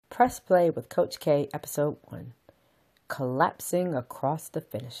Press Play with Coach K, Episode 1, Collapsing Across the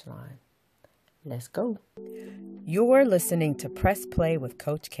Finish Line. Let's go. You're listening to Press Play with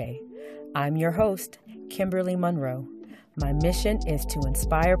Coach K. I'm your host, Kimberly Monroe. My mission is to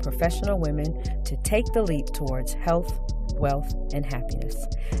inspire professional women to take the leap towards health, wealth, and happiness.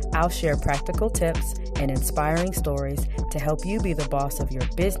 I'll share practical tips and inspiring stories to help you be the boss of your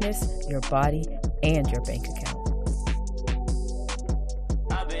business, your body, and your bank account.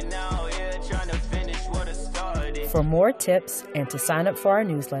 For more tips and to sign up for our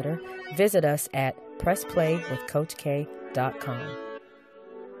newsletter, visit us at pressplaywithcoachk.com.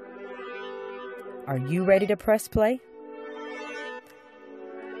 Are you ready to press play?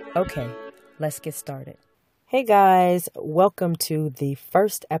 Okay, let's get started. Hey guys, welcome to the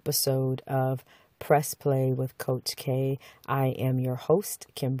first episode of Press Play with Coach K. I am your host,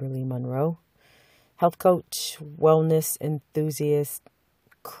 Kimberly Monroe, health coach, wellness enthusiast,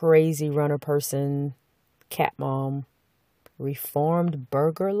 crazy runner person, cat mom, reformed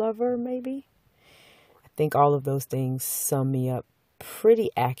burger lover, maybe? I think all of those things sum me up pretty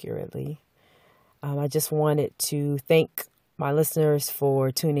accurately. I just wanted to thank my listeners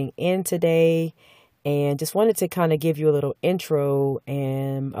for tuning in today and just wanted to kind of give you a little intro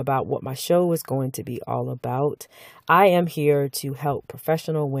and about what my show is going to be all about. I am here to help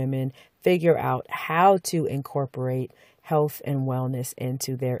professional women figure out how to incorporate health and wellness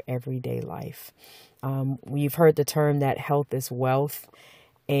into their everyday life. You've heard the term that health is wealth,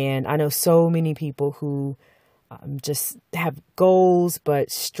 and I know so many people who just have goals but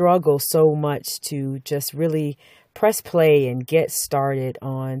struggle so much to just really press play and get started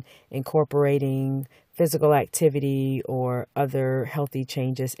on incorporating physical activity or other healthy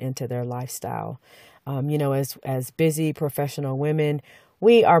changes into their lifestyle. As busy professional women,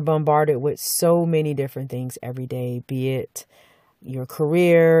 we are bombarded with so many different things every day, be it your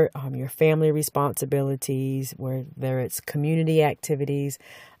career, your family responsibilities, whether it's community activities,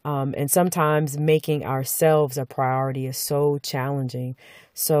 and sometimes making ourselves a priority is so challenging.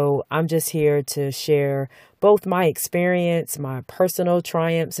 So I'm just here to share both my experience, my personal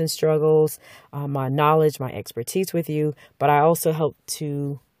triumphs and struggles, my knowledge, my expertise with you, but I also hope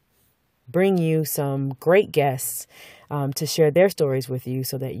to bring you some great guests to share their stories with you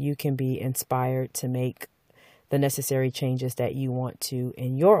so that you can be inspired to make the necessary changes that you want to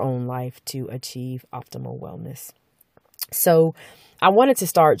in your own life to achieve optimal wellness. So I wanted to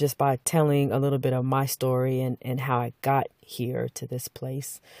start just by telling a little bit of my story and how I got here to this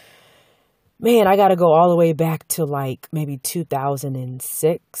place. Man, I got to go all the way back to like maybe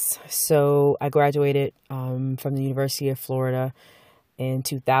 2006. So I graduated from the University of Florida in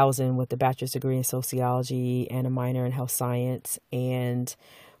 2000 with a bachelor's degree in sociology and a minor in health science, and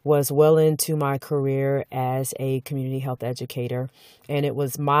was well into my career as a community health educator. And it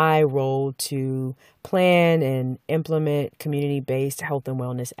was my role to plan and implement community-based health and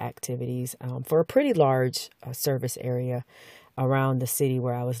wellness activities for a pretty large service area around the city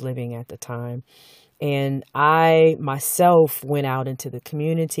where I was living at the time. And I myself went out into the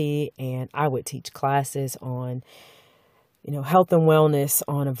community and I would teach classes on health and wellness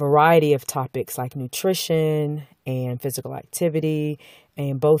on a variety of topics like nutrition and physical activity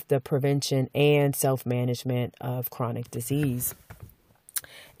and both the prevention and self-management of chronic disease.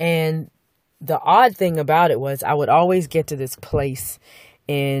 And the odd thing about it was I would always get to this place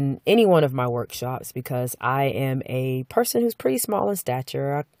in any one of my workshops because I am a person who's pretty small in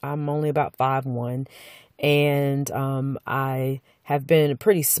stature. I'm only about 5'1", and I have been a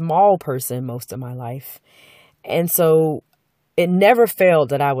pretty small person most of my life. And so it never failed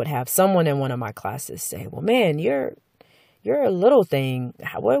that I would have someone in one of my classes say, well, man, you're a little thing.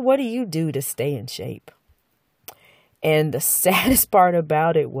 What do you do to stay in shape? And the saddest part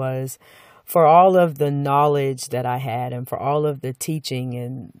about it was for all of the knowledge that I had and for all of the teaching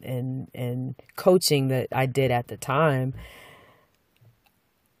and coaching that I did at the time,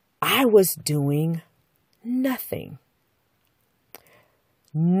 I was doing nothing.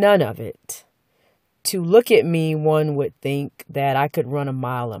 None of it. To look at me, one would think that I could run a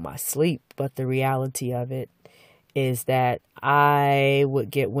mile in my sleep, but the reality of it is that I would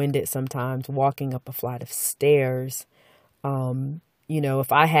get winded sometimes walking up a flight of stairs.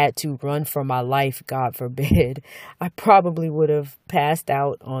 If I had to run for my life, God forbid, I probably would have passed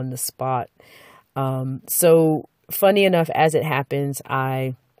out on the spot. So funny enough, as it happens,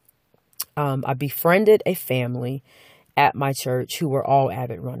 I befriended a family at my church who were all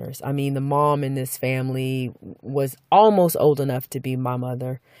avid runners. I mean, the mom in this family was almost old enough to be my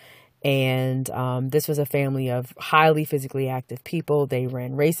mother. And this was a family of highly physically active people. They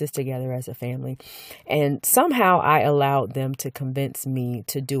ran races together as a family. And somehow I allowed them to convince me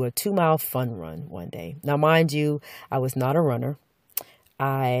to do a 2-mile fun run one day. Now, mind you, I was not a runner.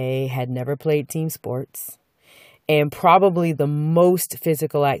 I had never played team sports. And probably the most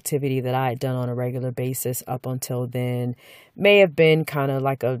physical activity that I had done on a regular basis up until then may have been kind of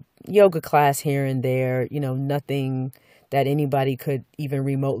like a yoga class here and there, nothing that anybody could even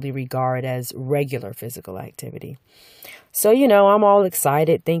remotely regard as regular physical activity. So, I'm all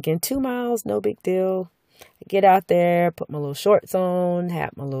excited thinking 2 miles, no big deal. I get out there, put my little shorts on,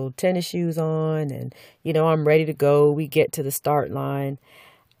 have my little tennis shoes on, and, I'm ready to go. We get to the start line.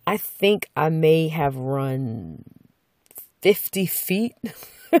 I think I may have run 50 feet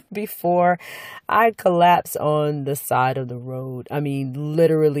before I collapsed on the side of the road. I mean,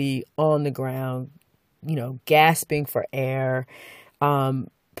 literally on the ground, gasping for air.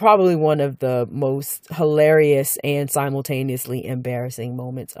 Probably one of the most hilarious and simultaneously embarrassing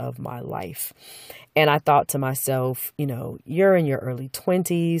moments of my life. And I thought to myself, you're in your early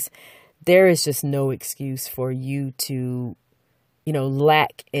 20s. There is just no excuse for you to,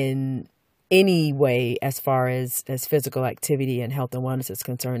 lack in any way as far as physical activity and health and wellness is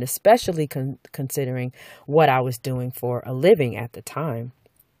concerned, especially considering what I was doing for a living at the time.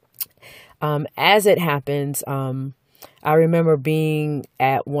 As it happens, I remember being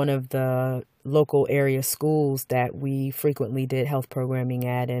at one of the local area schools that we frequently did health programming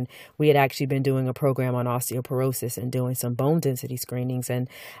at, and we had actually been doing a program on osteoporosis and doing some bone density screenings. And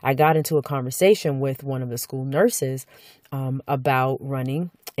I got into a conversation with one of the school nurses about running,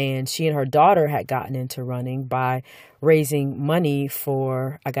 and she and her daughter had gotten into running by raising money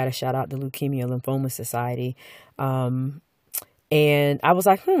for, I got to shout out the Leukemia Lymphoma Society. And I was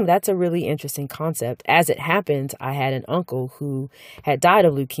like, that's a really interesting concept. As it happened, I had an uncle who had died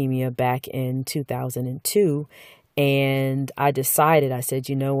of leukemia back in 2002. And I said,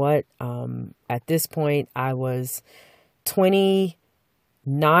 you know what? At this point, I was 29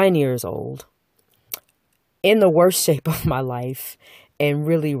 years old, in the worst shape of my life, and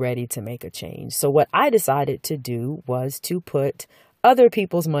really ready to make a change. So what I decided to do was to put other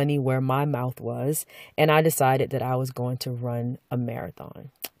people's money where my mouth was, and I decided that I was going to run a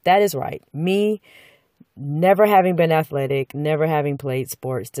marathon. That is right. Me, never having been athletic, never having played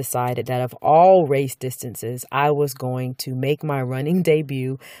sports, decided that of all race distances, I was going to make my running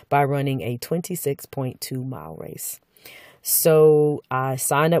debut by running a 26.2 mile race. So I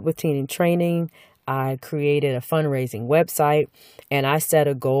signed up with Teen Training. I created a fundraising website, and I set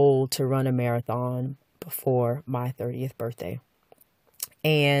a goal to run a marathon before my 30th birthday.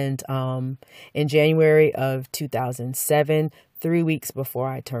 And in January of 2007, 3 weeks before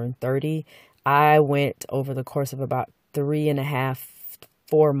I turned 30, I went over the course of about 3.5,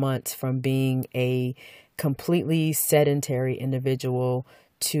 4 months from being a completely sedentary individual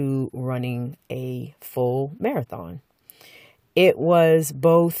to running a full marathon. It was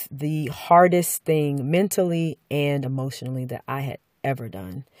both the hardest thing mentally and emotionally that I had ever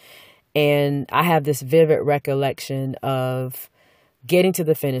done. And I have this vivid recollection of getting to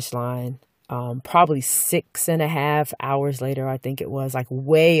the finish line, probably 6.5 hours later, I think it was, like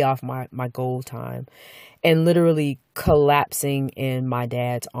way off my goal time, and literally collapsing in my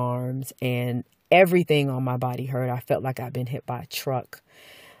dad's arms, and everything on my body hurt. I felt like I'd been hit by a truck.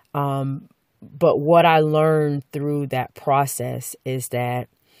 But what I learned through that process is that,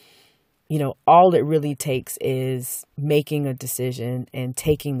 all it really takes is making a decision and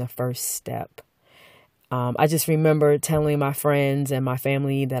taking the first step. I just remember telling my friends and my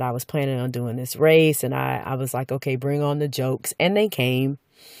family that I was planning on doing this race, and I was like, okay, bring on the jokes. And they came.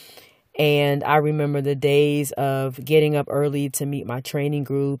 And I remember the days of getting up early to meet my training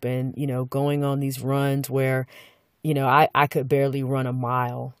group and, going on these runs where, I could barely run a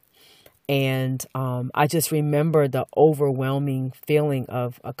mile. And I just remember the overwhelming feeling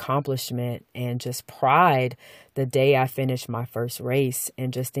of accomplishment and just pride the day I finished my first race,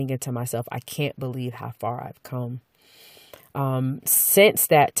 and just thinking to myself, I can't believe how far I've come. Since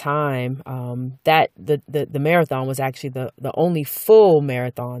that time, that the marathon was actually the only full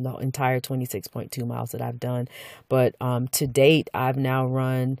marathon, the entire 26.2 miles that I've done. But to date, I've now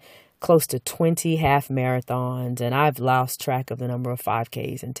run close to 20 half marathons, and I've lost track of the number of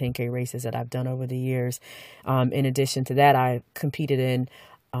 5Ks and 10K races that I've done over the years. In addition to that, I competed in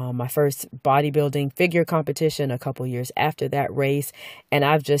my first bodybuilding figure competition a couple years after that race. And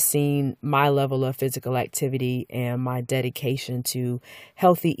I've just seen my level of physical activity and my dedication to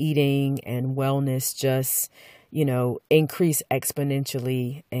healthy eating and wellness just, increase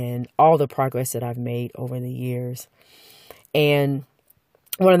exponentially, and all the progress that I've made over the years. And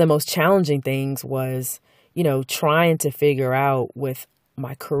one of the most challenging things was, trying to figure out with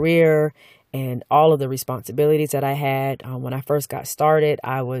my career and all of the responsibilities that I had. When I first got started,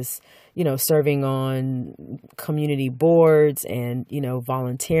 I was, serving on community boards and,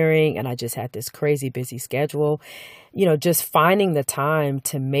 volunteering. And I just had this crazy busy schedule. Just finding the time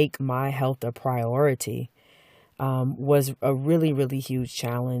to make my health a priority was a really, really huge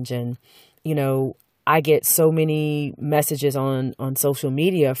challenge. And, I get so many messages on social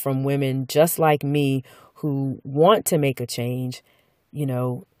media from women just like me who want to make a change,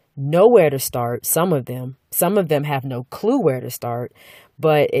 know where to start. Some of them have no clue where to start,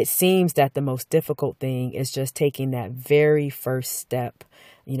 but it seems that the most difficult thing is just taking that very first step,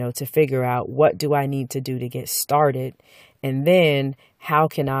 to figure out what do I need to do to get started. And then how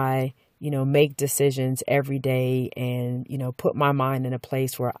can I, make decisions every day and, put my mind in a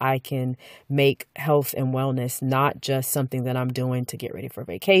place where I can make health and wellness not just something that I'm doing to get ready for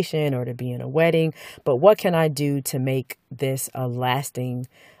vacation or to be in a wedding, but what can I do to make this a lasting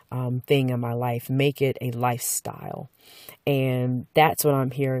thing in my life, make it a lifestyle. And that's what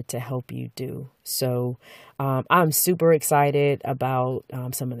I'm here to help you do. So I'm super excited about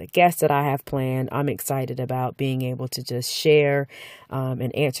some of the guests that I have planned. I'm excited about being able to just share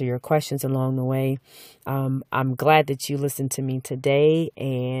and answer your questions along the way. I'm glad that you listened to me today,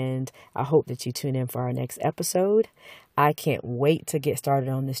 and I hope that you tune in for our next episode. I can't wait to get started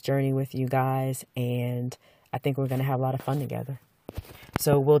on this journey with you guys, and I think we're going to have a lot of fun together.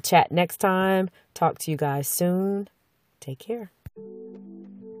 So we'll chat next time. Talk to you guys soon. Take care.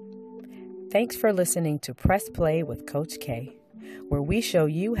 Thanks for listening to Press Play with Coach K, where we show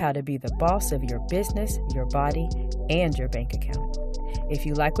you how to be the boss of your business, your body, and your bank account. If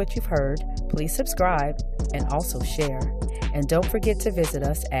you like what you've heard, please subscribe and also share. And don't forget to visit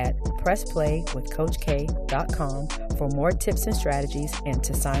us at pressplaywithcoachk.com for more tips and strategies and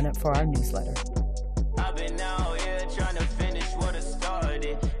to sign up for our newsletter. I've been out.